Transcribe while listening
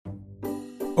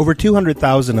Over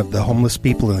 200,000 of the homeless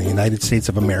people in the United States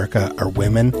of America are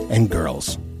women and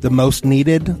girls. The most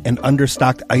needed and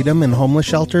understocked item in homeless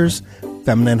shelters?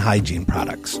 Feminine hygiene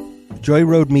products. Joy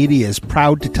Road Media is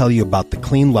proud to tell you about the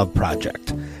Clean Love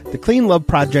Project. The Clean Love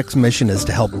Project's mission is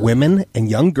to help women and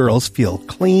young girls feel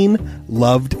clean,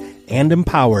 loved, and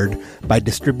empowered by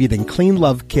distributing Clean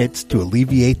Love kits to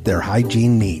alleviate their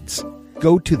hygiene needs.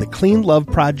 Go to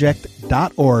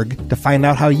thecleanloveproject.org to find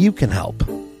out how you can help.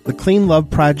 The Clean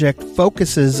Love Project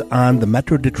focuses on the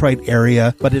Metro Detroit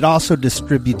area, but it also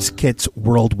distributes kits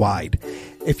worldwide.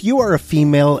 If you are a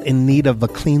female in need of a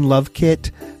Clean Love kit,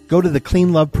 go to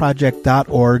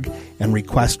thecleanloveproject.org and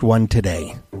request one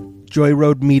today. Joy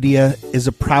Road Media is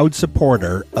a proud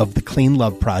supporter of the Clean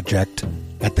Love Project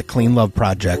at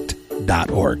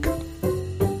thecleanloveproject.org.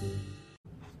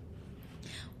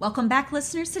 Welcome back,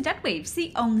 listeners, to Dead Waves,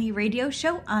 the only radio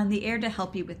show on the air to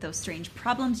help you with those strange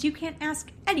problems you can't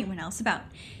ask anyone else about.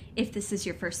 If this is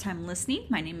your first time listening,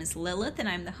 my name is Lilith, and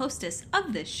I'm the hostess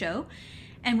of this show.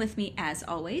 And with me, as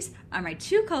always, are my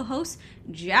two co-hosts,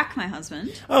 Jack, my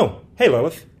husband. Oh, hey,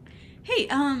 Lilith. Hey,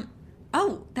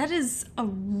 that is a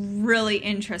really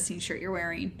interesting shirt you're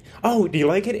wearing. Oh, do you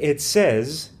like it? It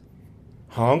says,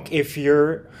 honk if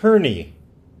you're Herney.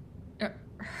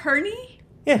 Herney?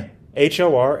 Yeah,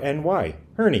 Horny.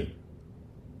 Herney.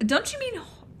 Don't you mean...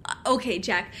 Okay,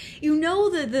 Jack, you know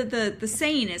the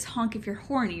saying is honk if you're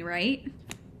horny, right?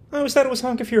 I always thought it was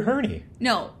honk if you're Herney.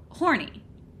 No, horny.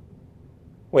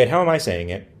 Wait, how am I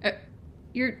saying it?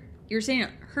 You're saying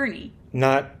it Herney.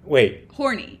 Wait.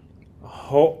 Horny.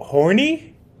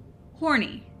 Horny?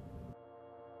 Horny.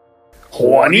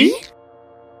 Horny?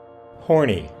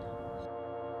 Horny.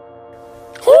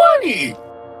 Horny!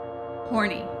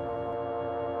 Horny.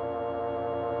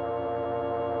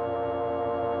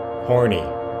 Horny.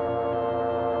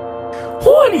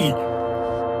 Horny!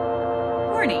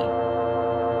 Horny.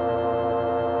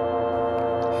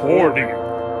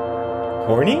 Horny.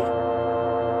 Horny? Horny.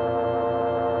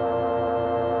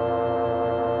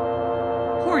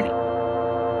 Horny.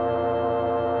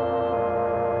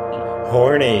 Horny.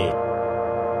 Horny.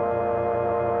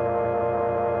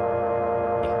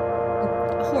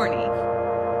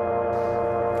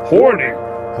 Horny?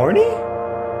 Horny!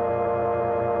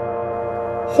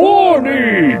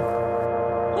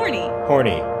 Horny. Horny. Horny!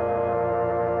 Horny.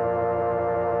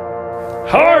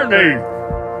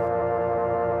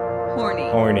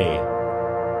 Horny.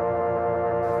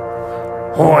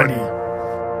 Horny. Horny.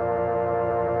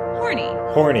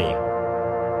 Horny.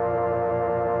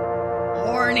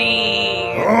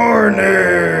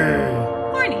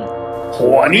 Horny.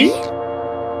 Horny! Horny.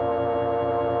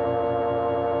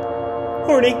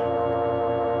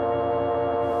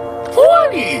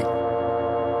 Horny?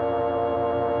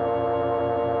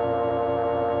 Horny.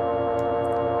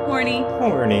 Horny! Horny.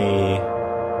 Horny.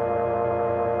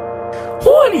 Horny!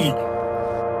 Horny. Horny.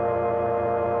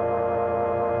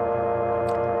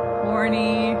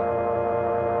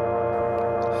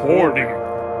 Horny. Horny.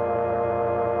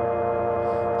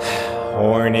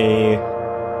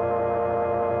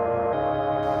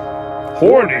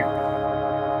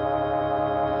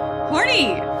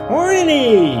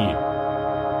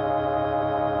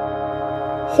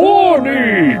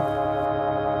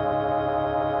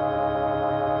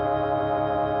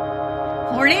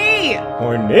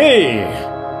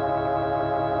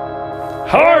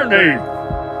 Horny. Horny.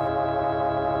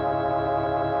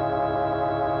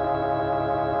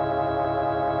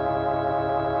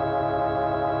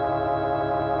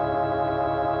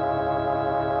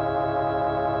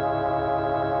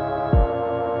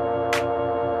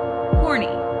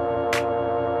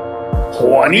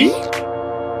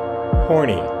 Horny! Horny. Horny.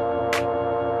 Horny!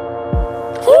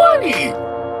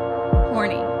 Horny.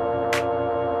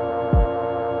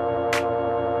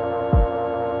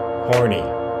 Horny? Horny. Horny! Horny.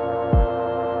 Horny.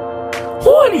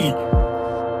 Horny!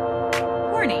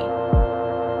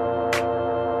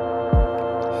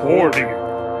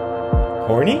 Horny. Horny. Horny?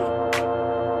 Horny.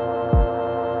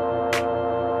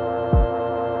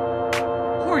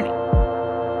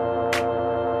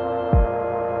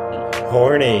 Horny.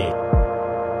 Horny.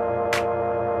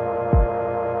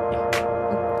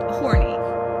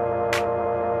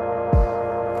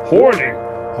 Horny.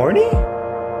 Horny? Horny.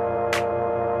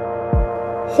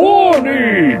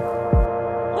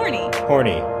 Horny. Horny.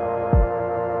 Horny.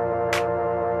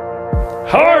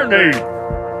 Horny.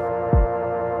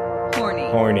 Horny.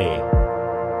 Horny.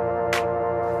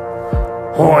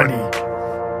 Horny.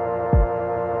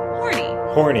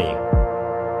 Horny. Horny.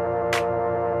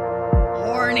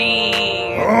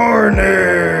 Horny.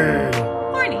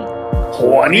 Horny.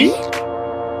 Horny.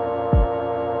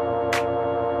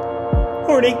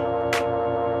 Horny.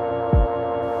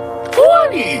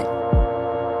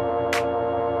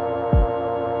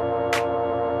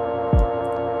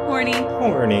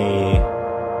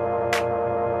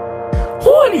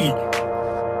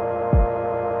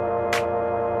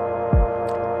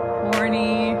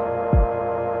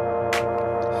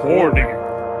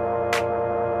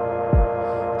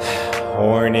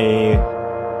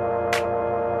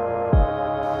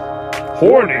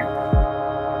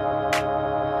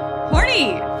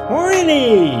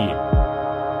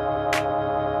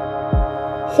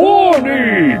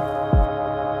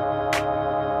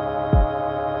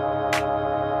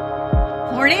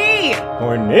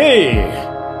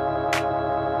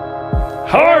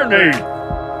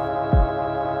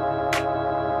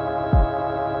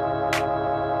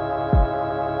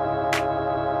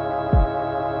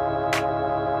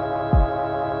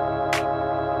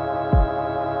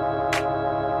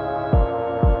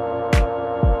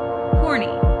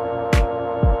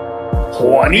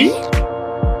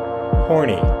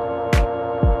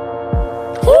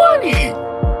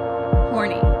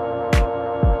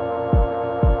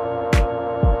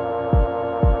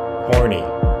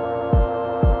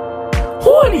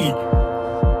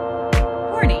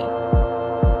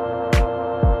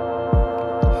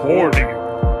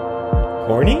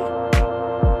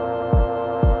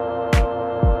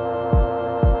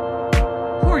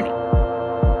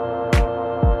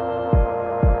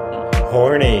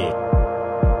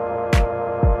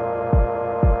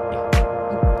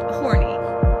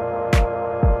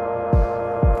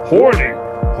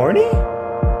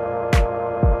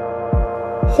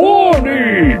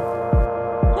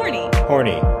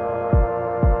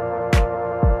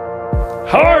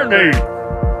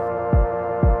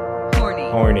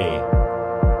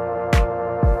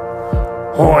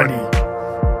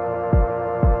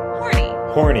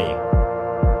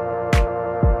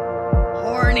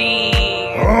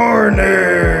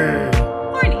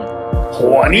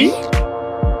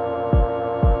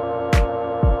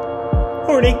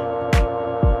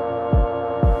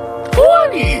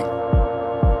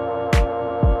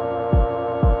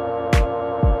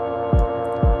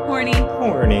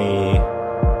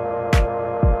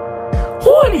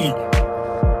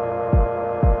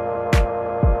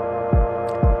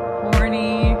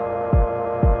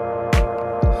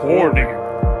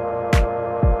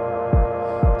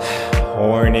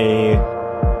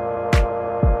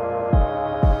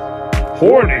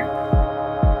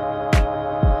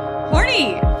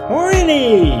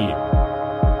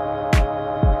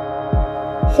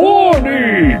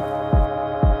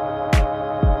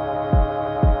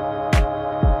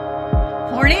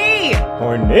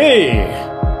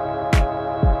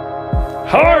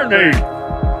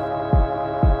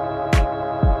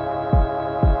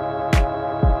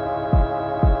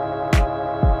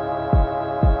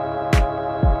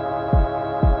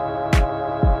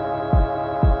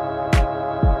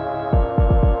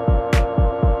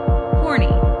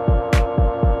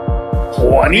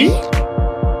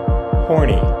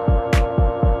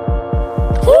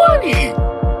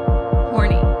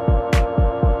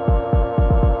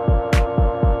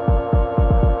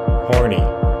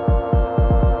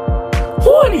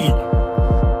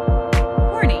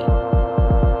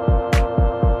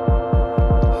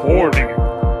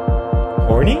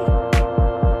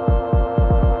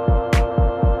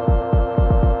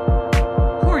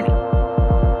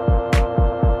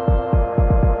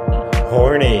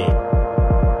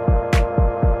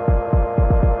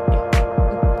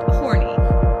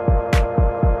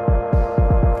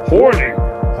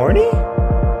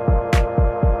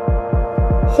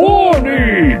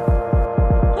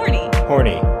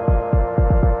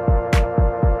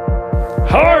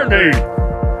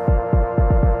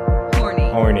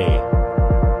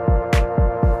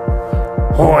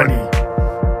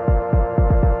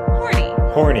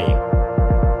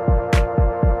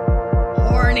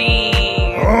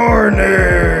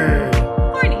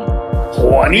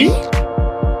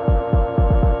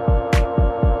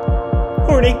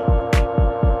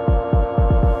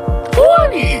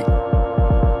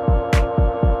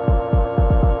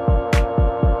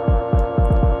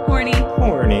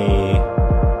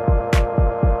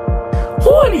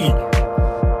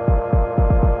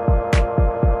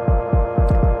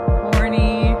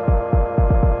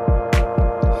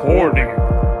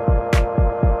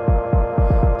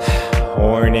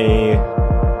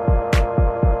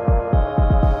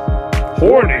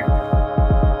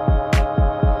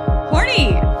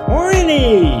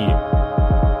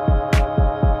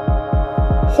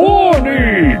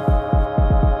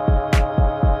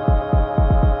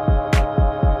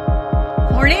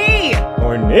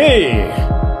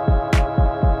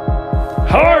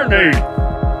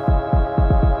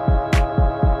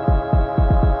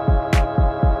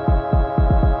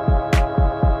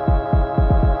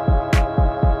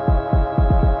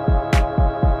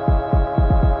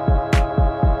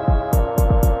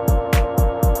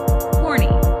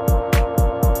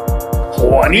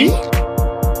 Horny?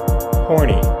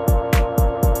 Horny.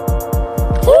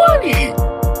 Horny!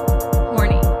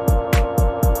 Horny.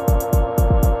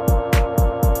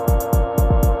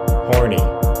 Horny.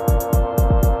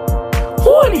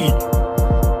 Horny!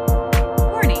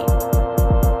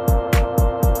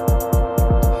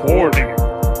 Horny. Horny!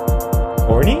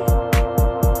 Horny?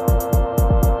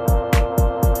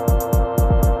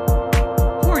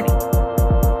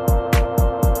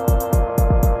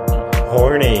 Horny.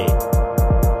 Horny.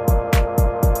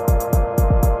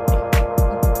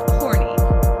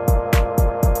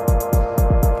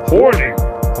 Horny. Horny!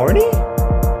 Horny?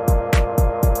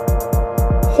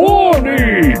 Horny!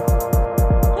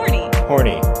 Horny.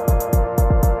 Horny.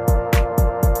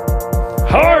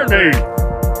 Horny!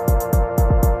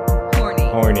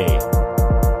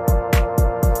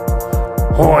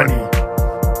 Horny. Horny.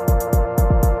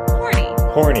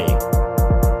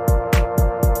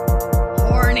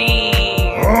 Horny!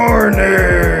 Horny.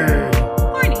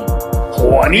 Horny.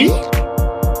 Horny. Horny! Horny.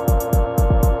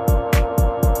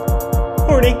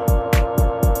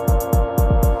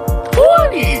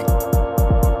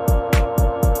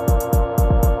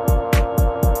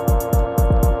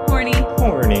 Horny?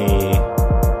 Horny.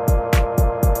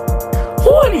 Horny! Horny.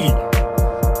 Horny.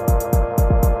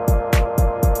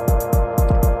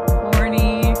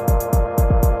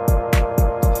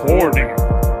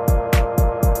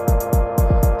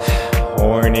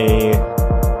 Horny!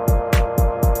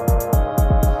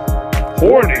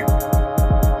 Horny.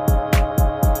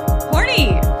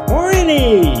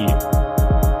 Horny!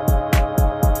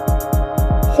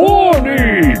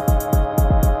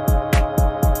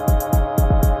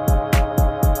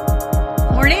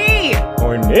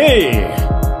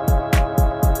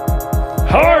 Horny!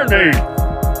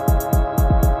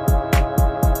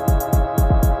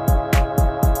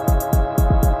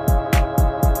 Horny.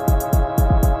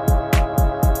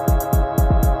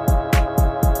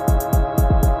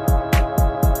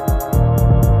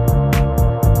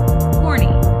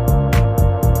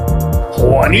 Horny.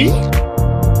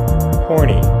 Horny. Horny. Horny! Horny. Horny?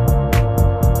 Horny. Horny! Horny.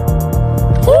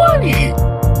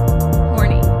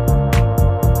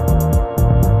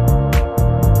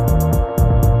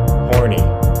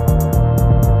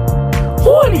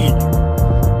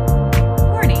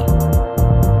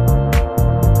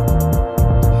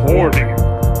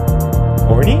 Horny. Horny!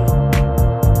 Horny. Horny!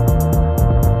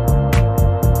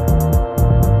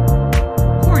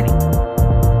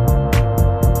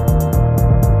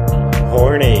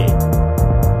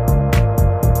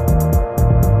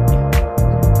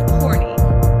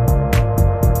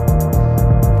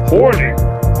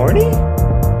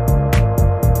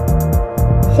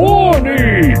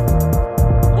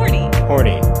 Horny. Horny. Horny. Horny! Horny. Horny! Horny.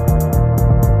 Horny. Horny!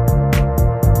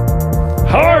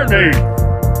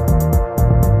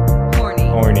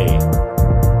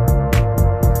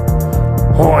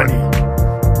 Horny. Horny. Horny! Horny. Horny! Horny.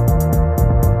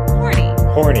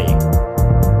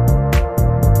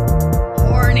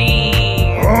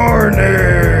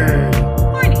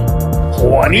 Horny.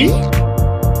 Horny! Horny. Horny. Horny.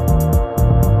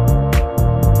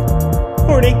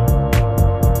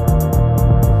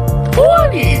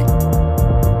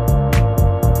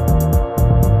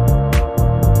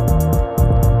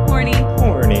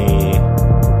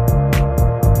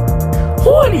 Horny!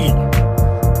 Horny. Horny. Horny.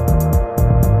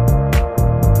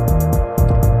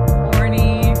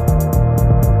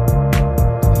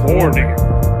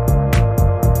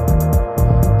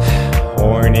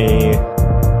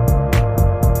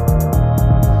 Horny. Horny. Horny.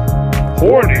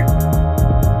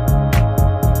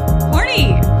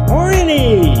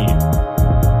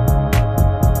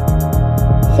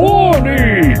 Horny. Horny. Horny.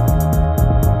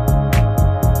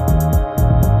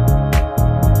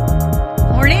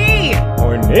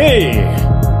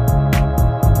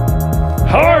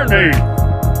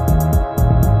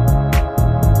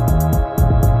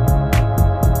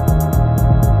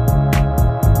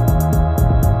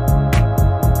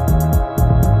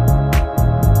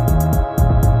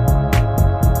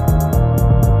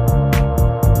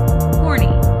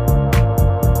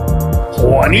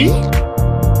 Horny!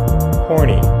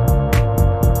 Horny.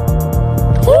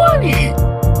 Horny!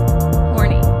 Horny.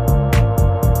 Horny.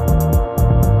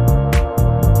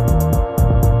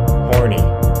 Horny!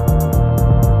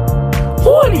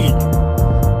 Horny.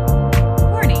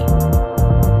 Horny.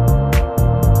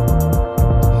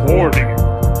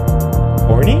 Horny.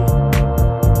 Horny.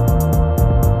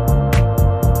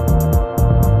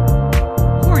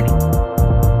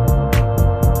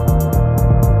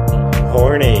 Horny.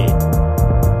 Horny.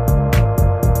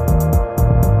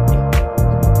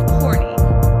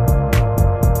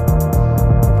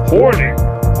 Horny.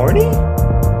 Horny.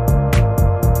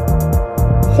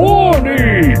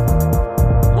 Horny.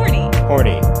 Horny.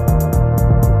 Horny.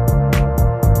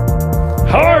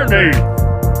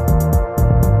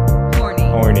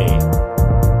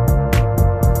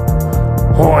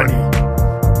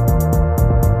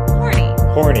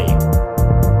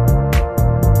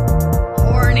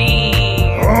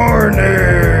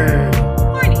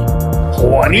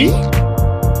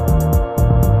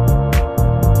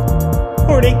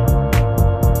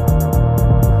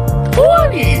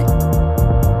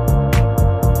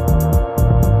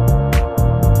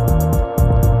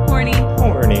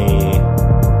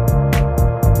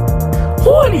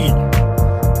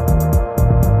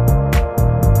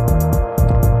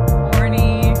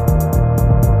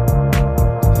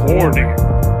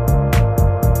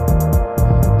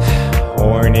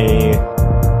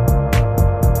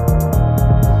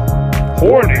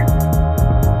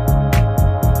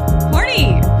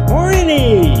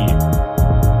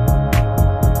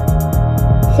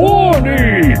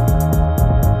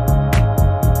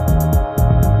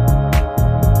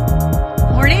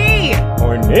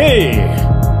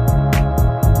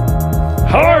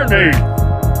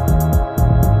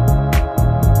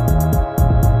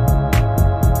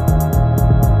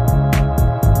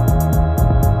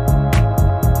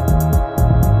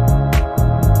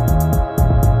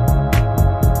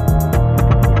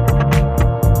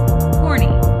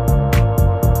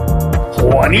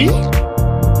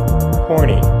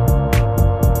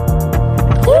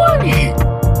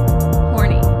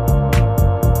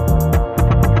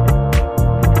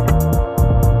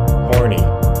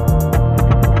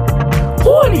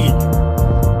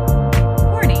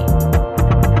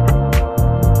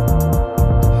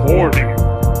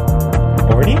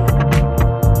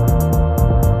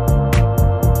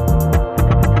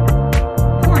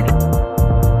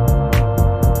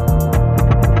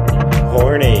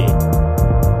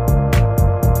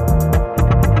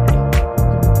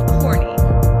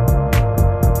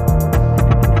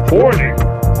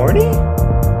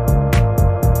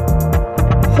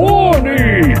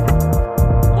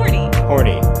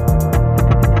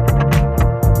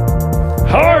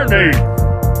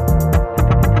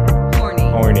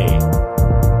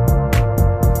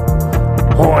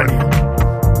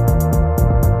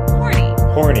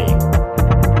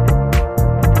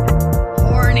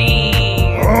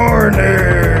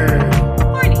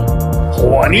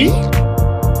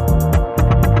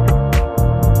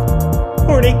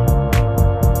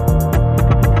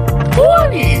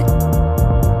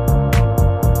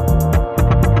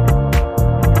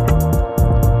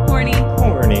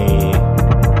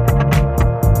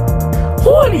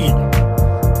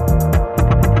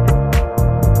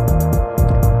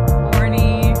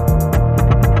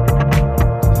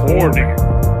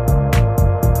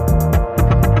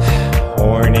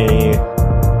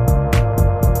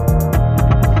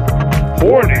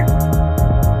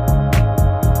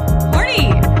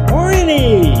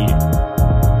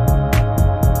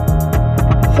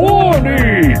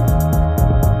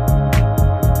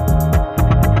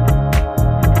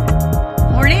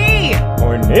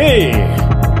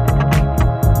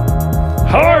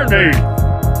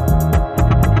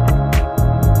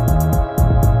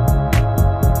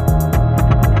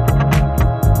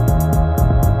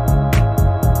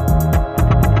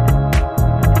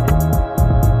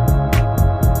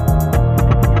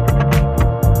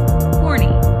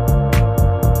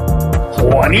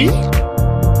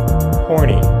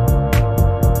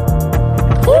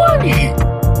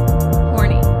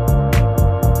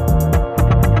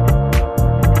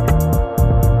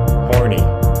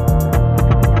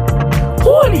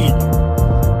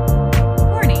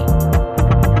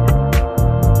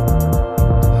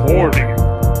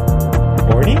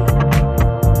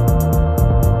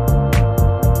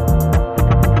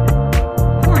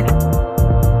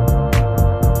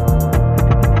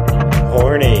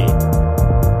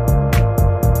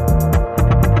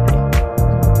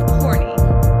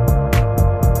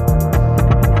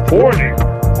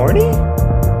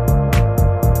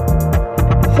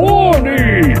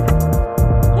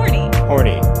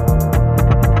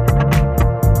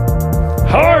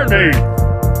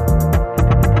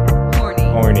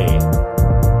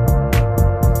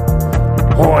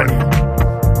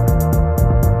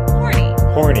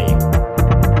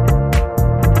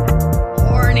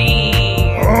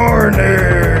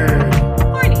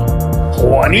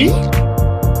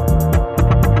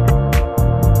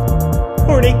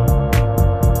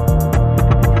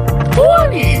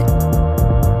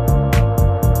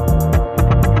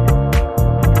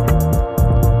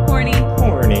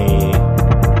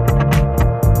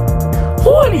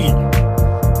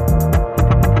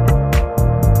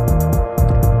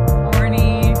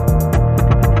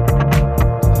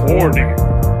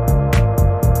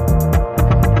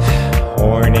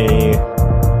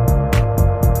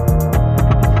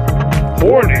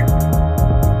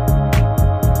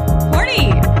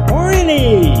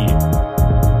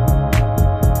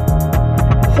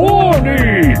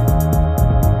 Horny!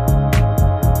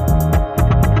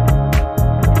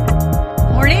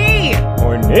 Horny!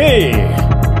 Horny!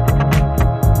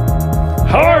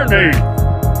 Horny!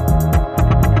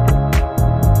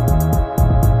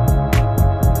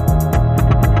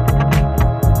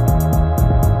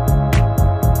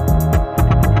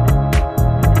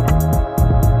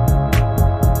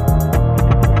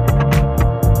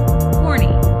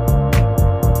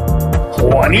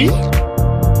 Horny!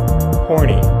 Horny?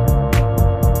 Horny!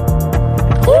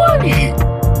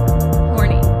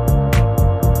 Horny!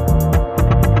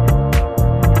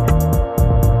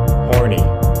 Horny! Horny! Horny!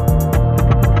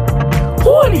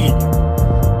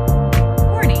 Horny!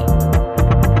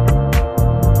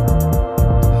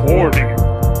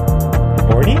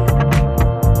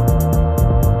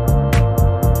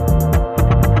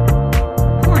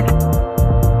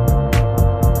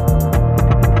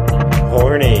 Horny! Horny! Horny!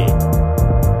 Horny!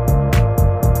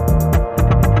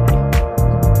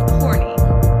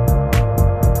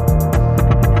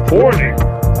 Horny!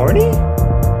 Horny! Horny! Horny!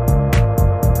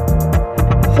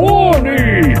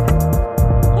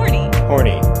 Horny! Horny! Horny!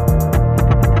 Horny!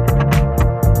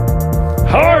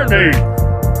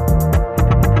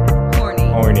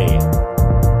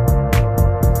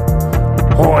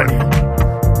 Horny! Horny! Horny! Horny! Horny? Horny!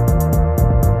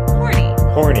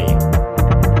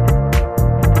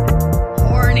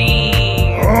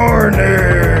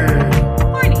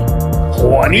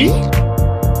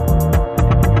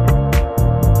 Horny!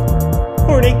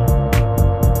 Horny!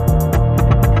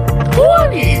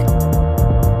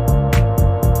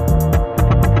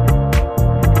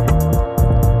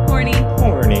 Horny! Horny! Horny!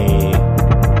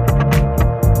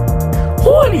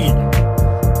 Horny!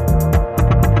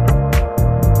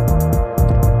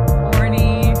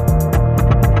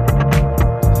 Horny!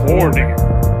 Horny!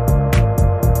 Horny!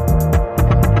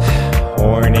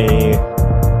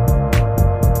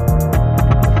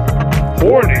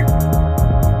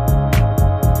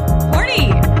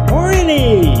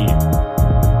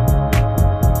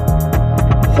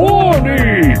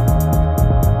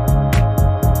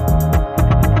 Horny!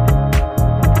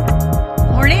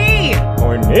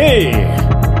 Horny! Horny! Horny! Horny!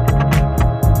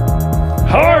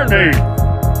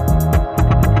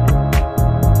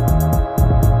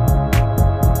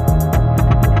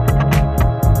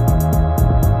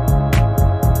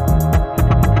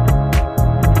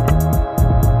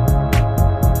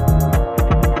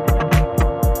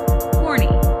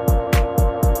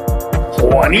 Horny!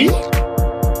 Horny?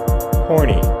 Horny! Horny! Horny!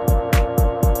 Horny!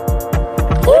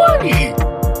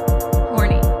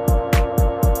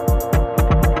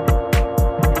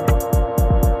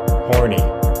 Horny! Horny!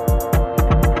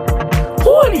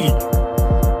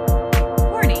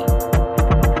 Horny!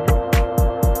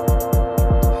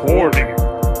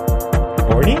 Horny?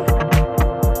 Horny! Horny!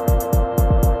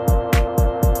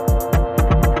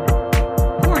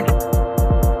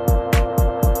 Horny!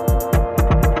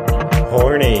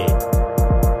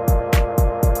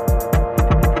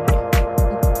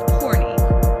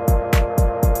 Horny!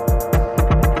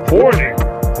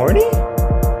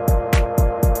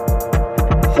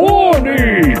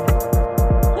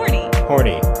 Horny! Horny!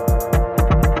 Horny! Horny! Horny!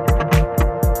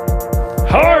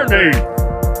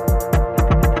 Horny!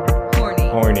 Horny!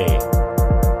 Horny! Horny! Horny!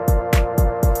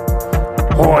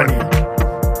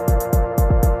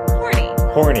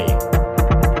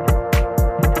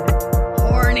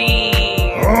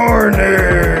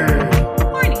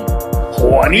 Horny! Horny!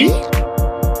 Horny? Horny! Horny!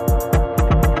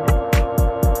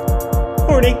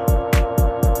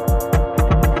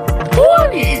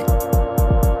 Horny!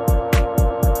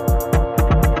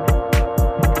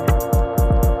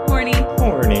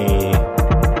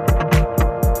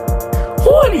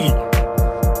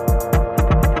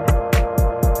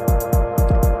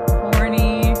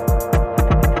 Horny! Horny! Horny!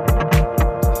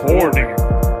 Horny!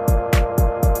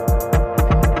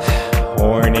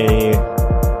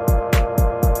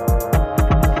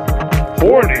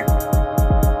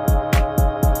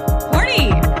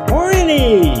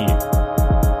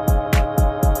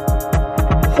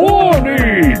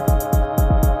 Horny!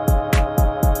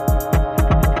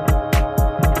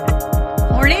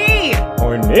 Horny!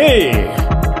 Horny!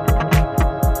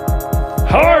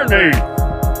 Horny! Horny!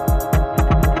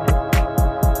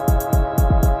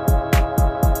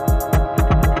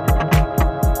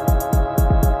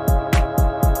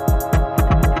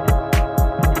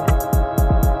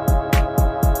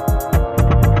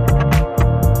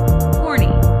 Horny!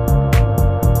 Horny!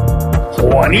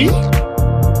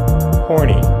 Horny!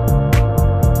 Horny?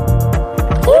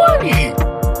 Horny!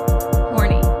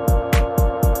 Horny!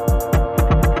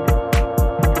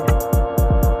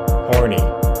 Horny!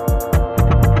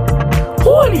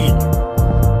 Horny!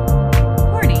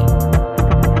 Horny!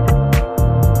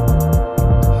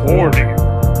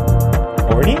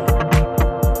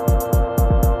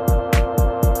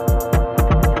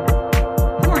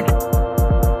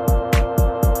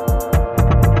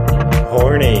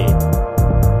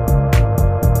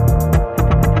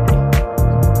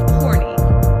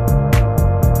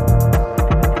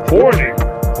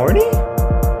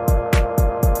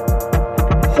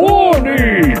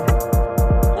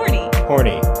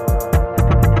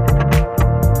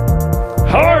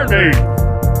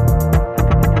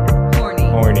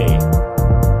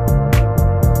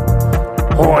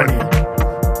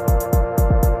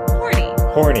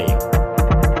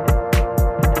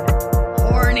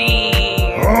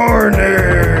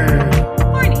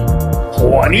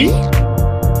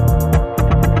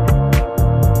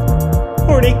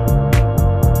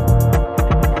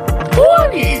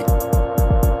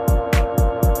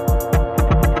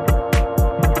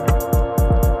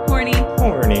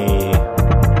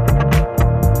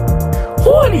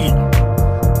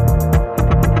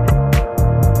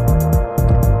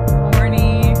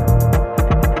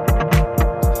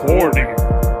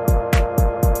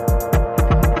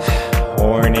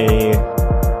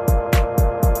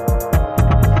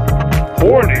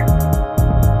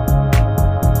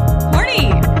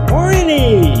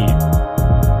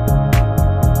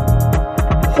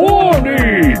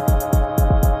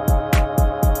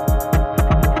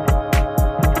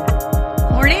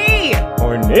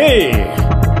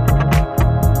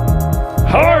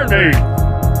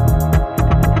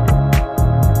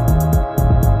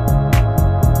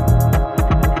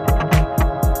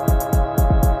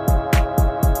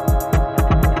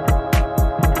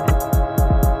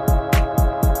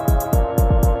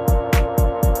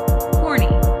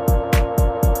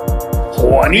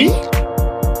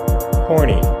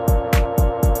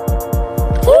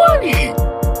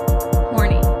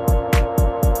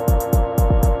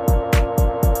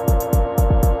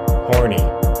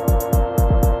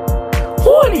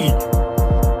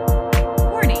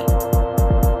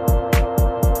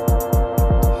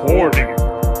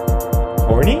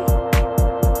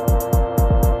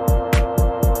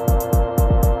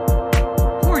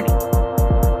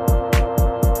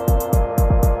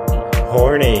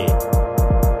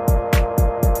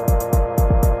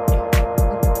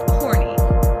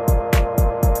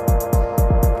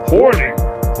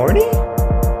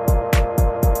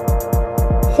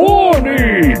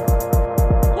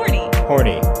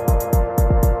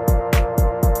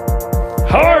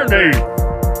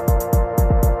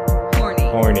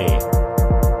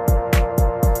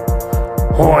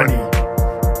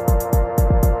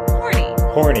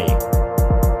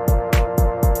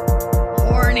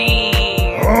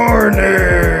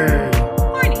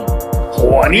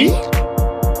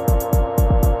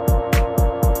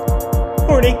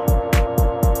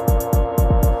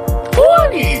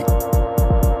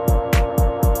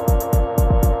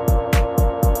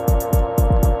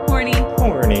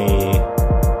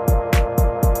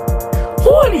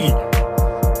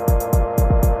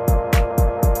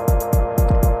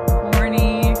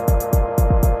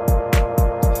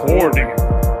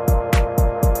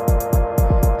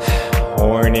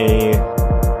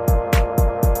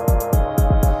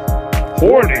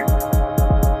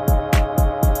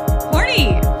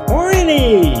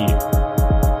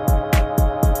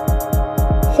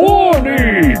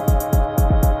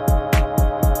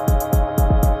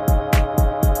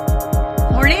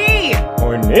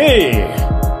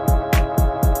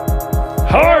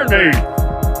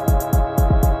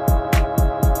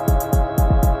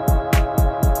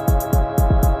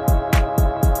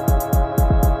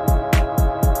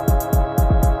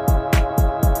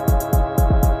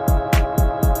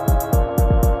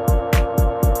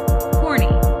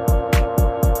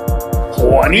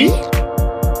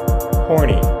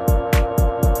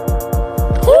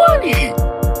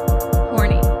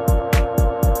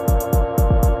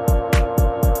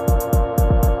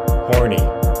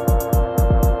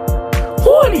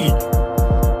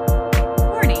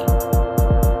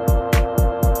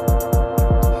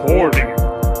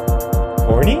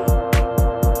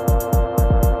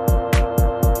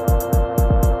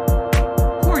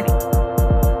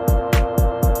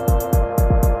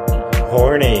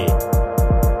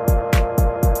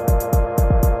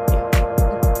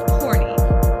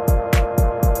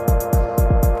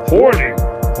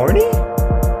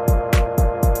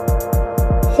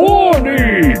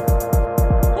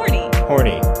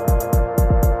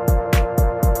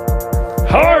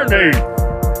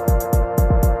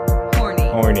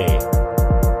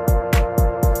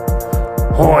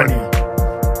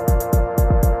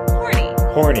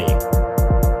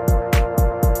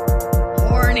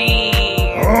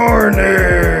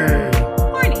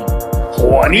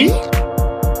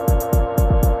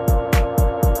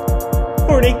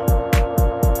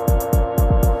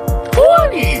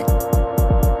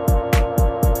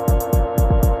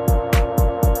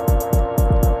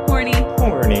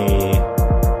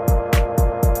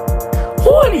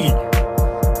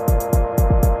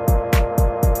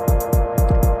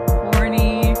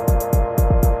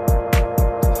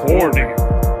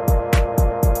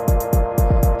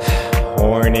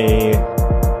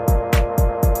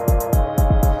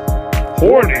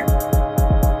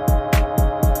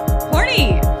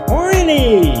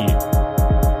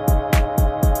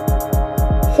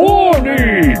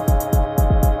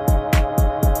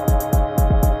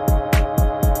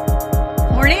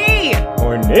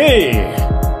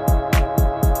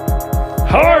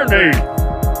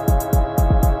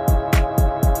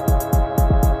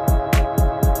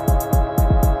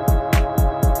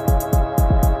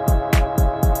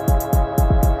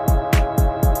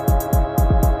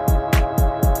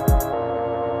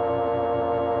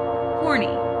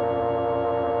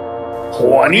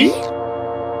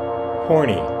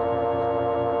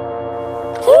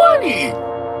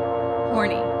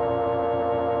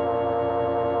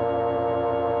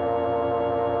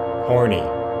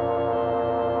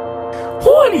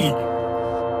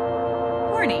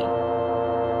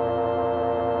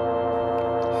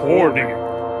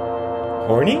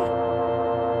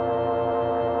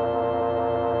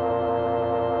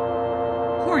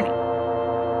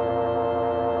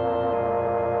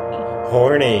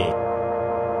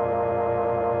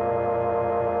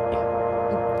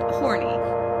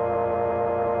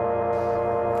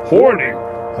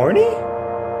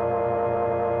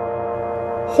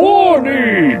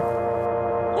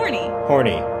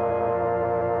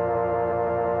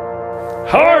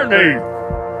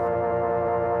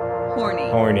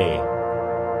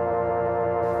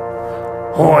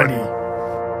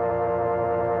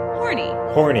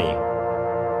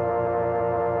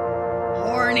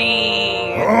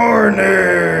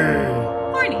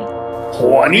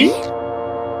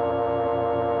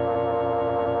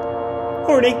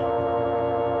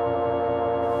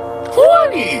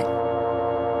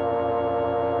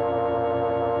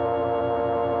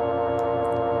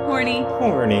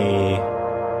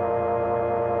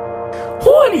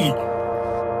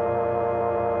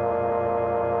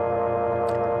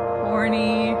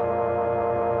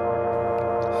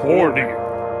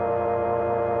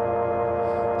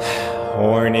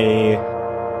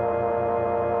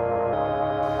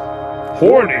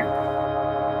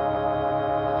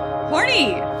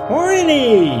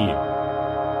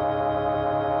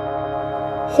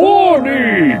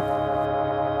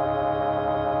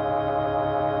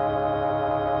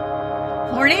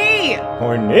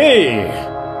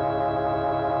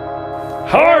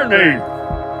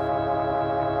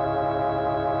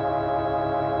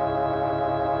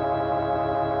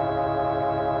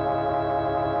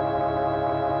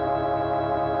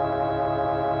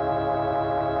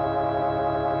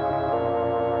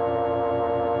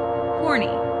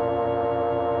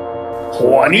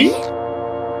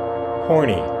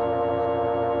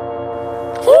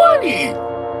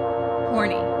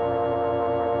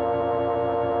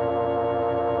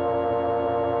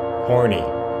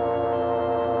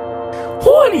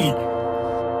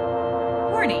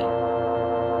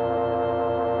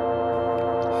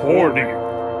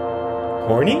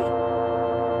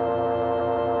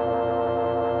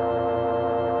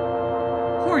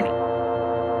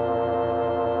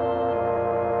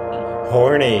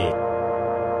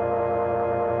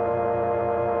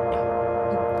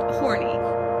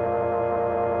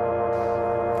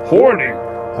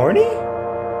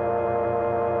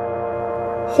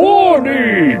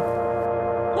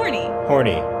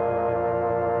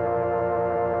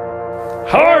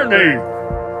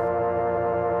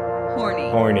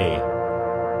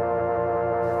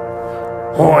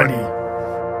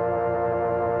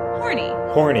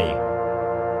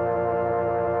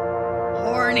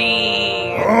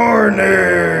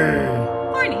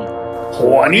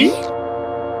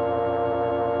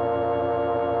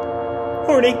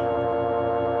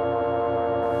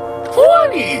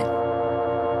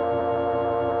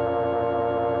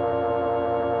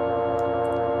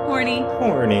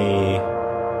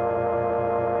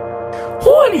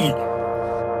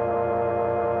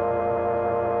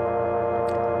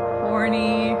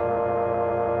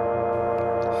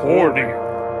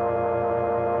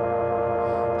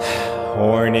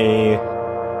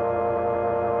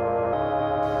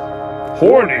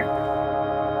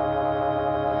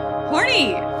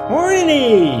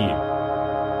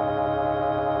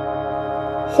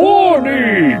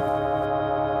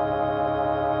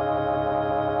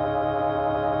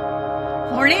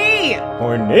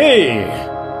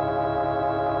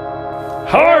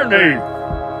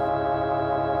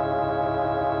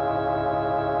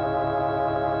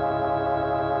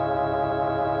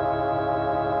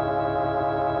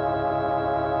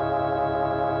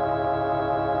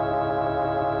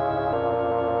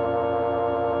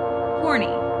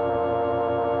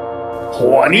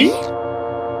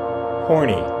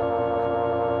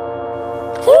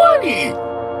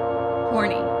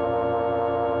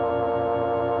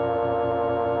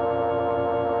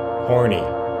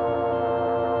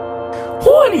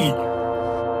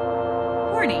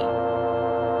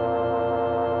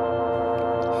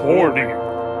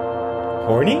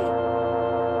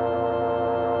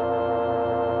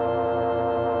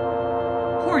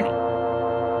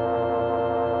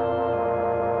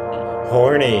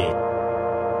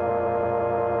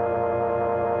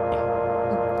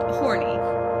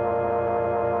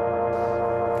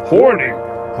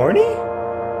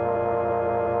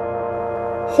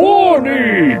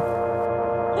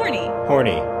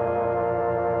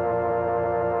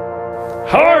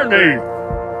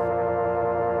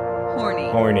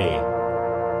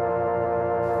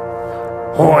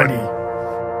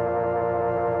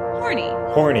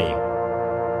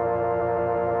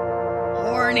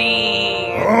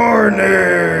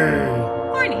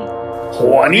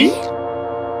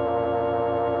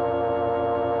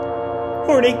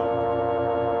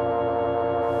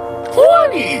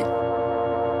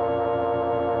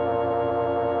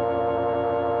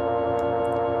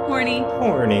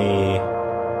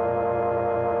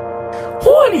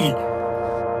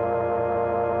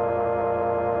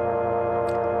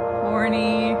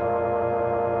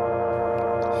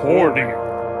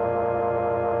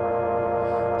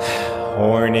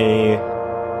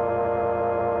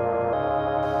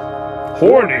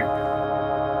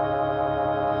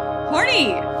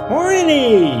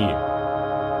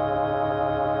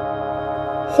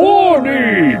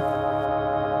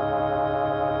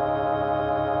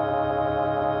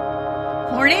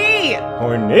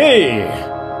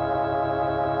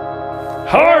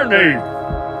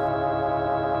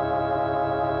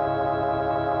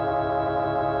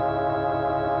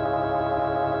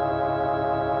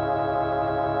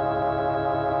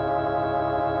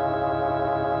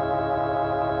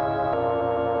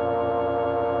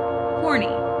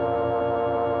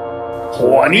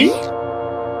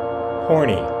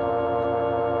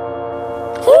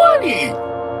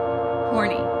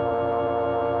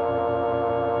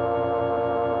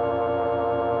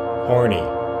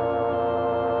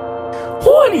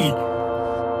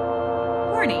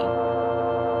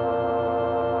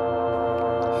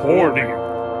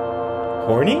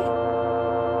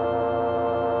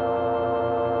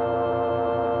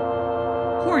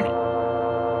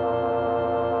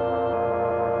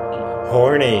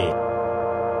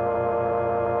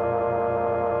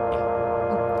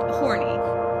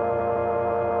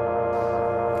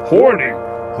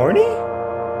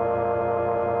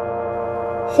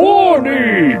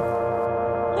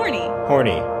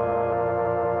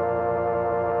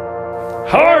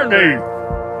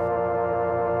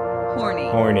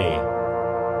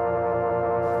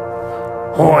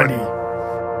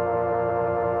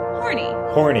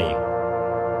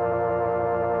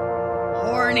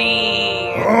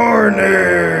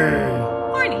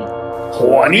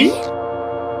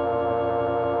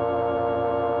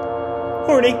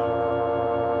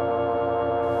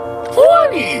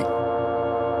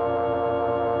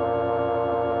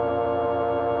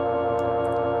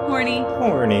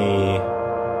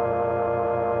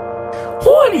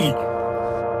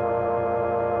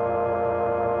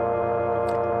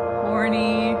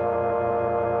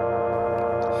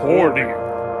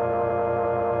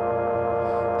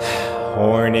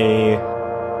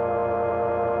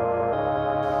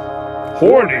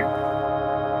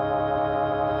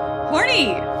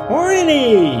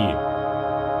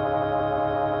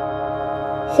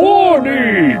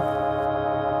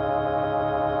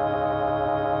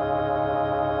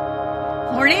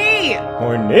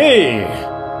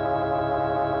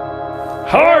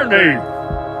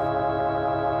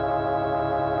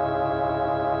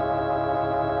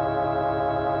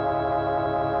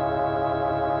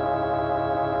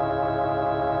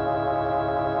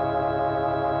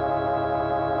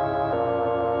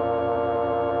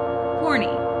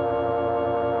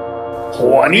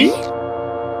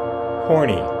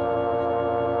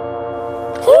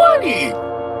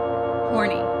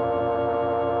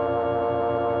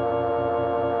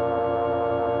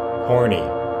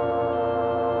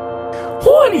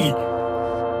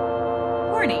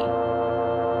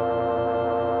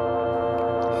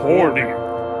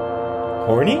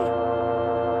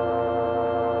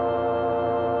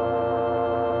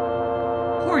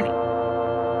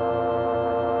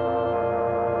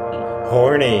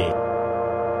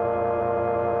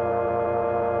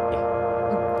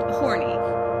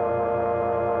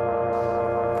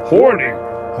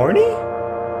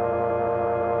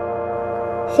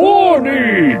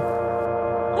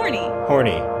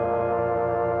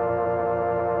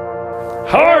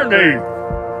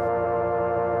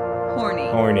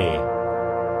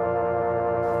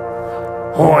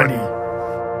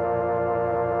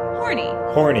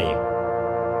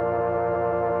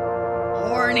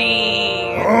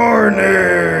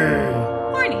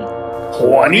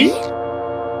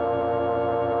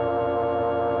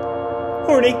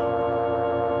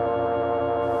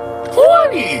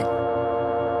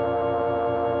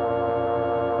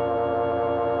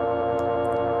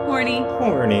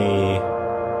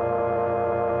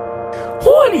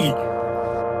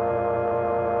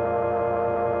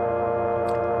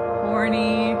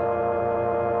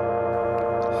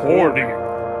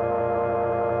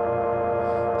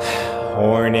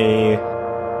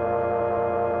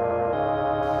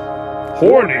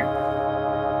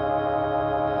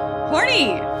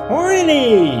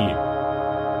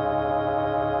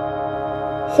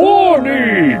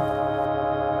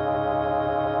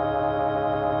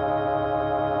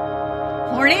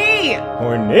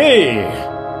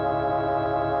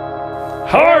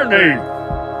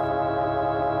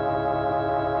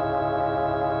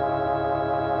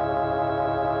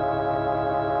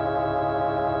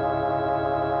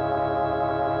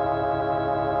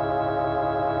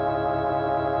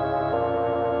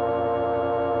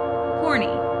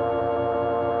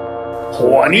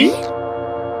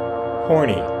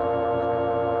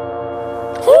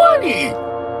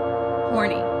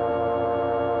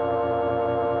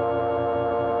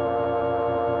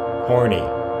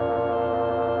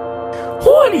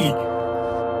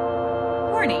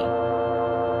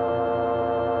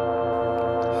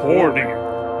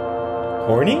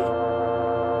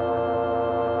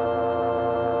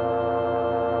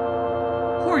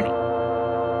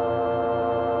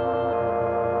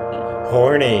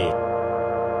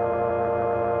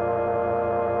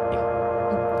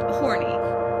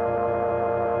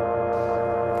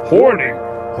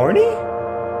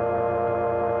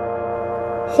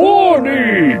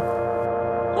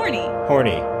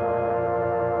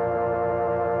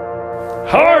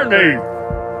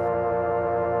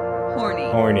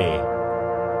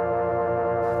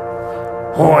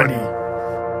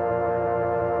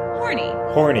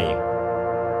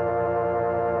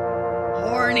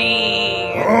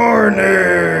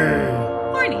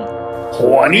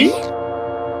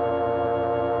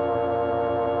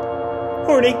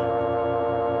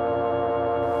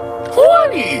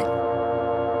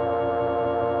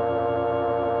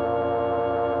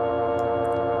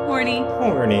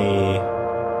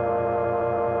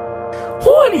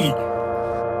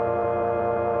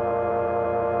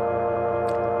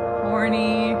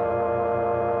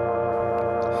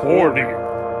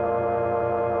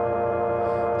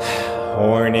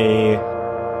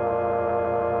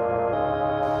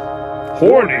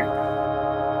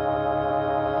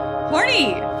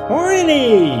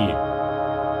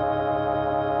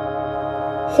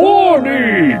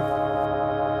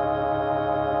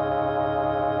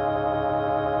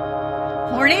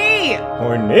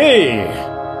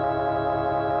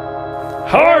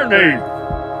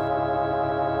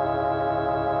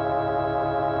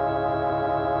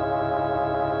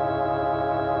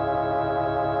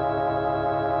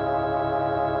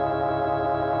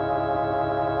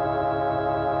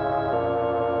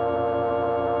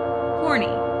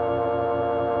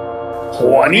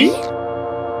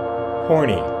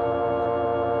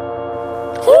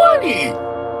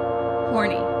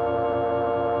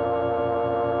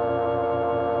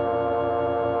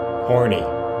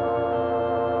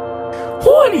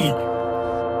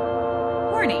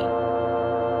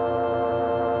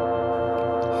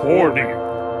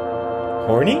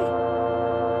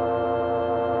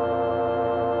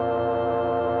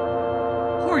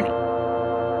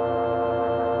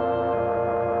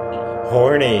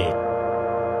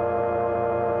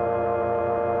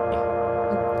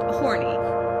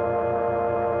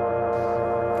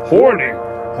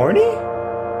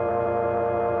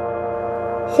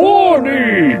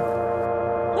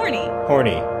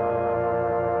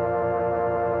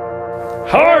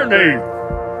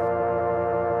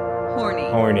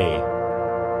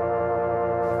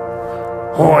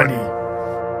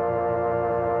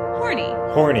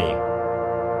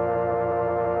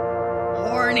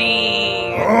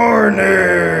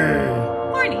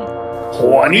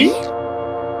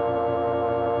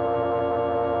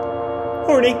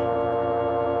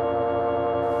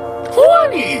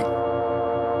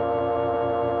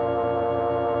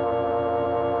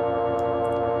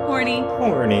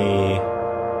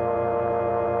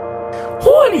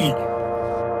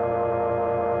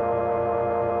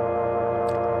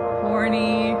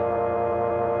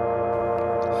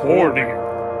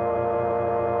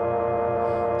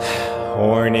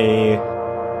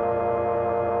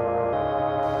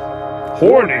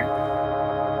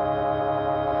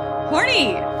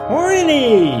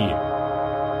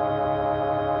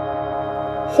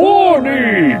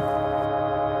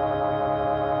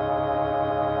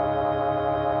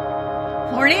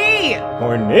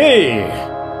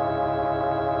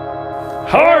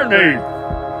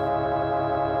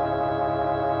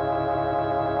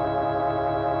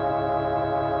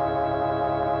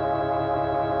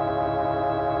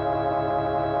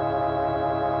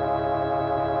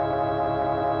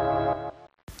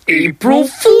 April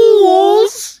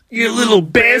Fools, you little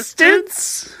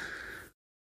bastards!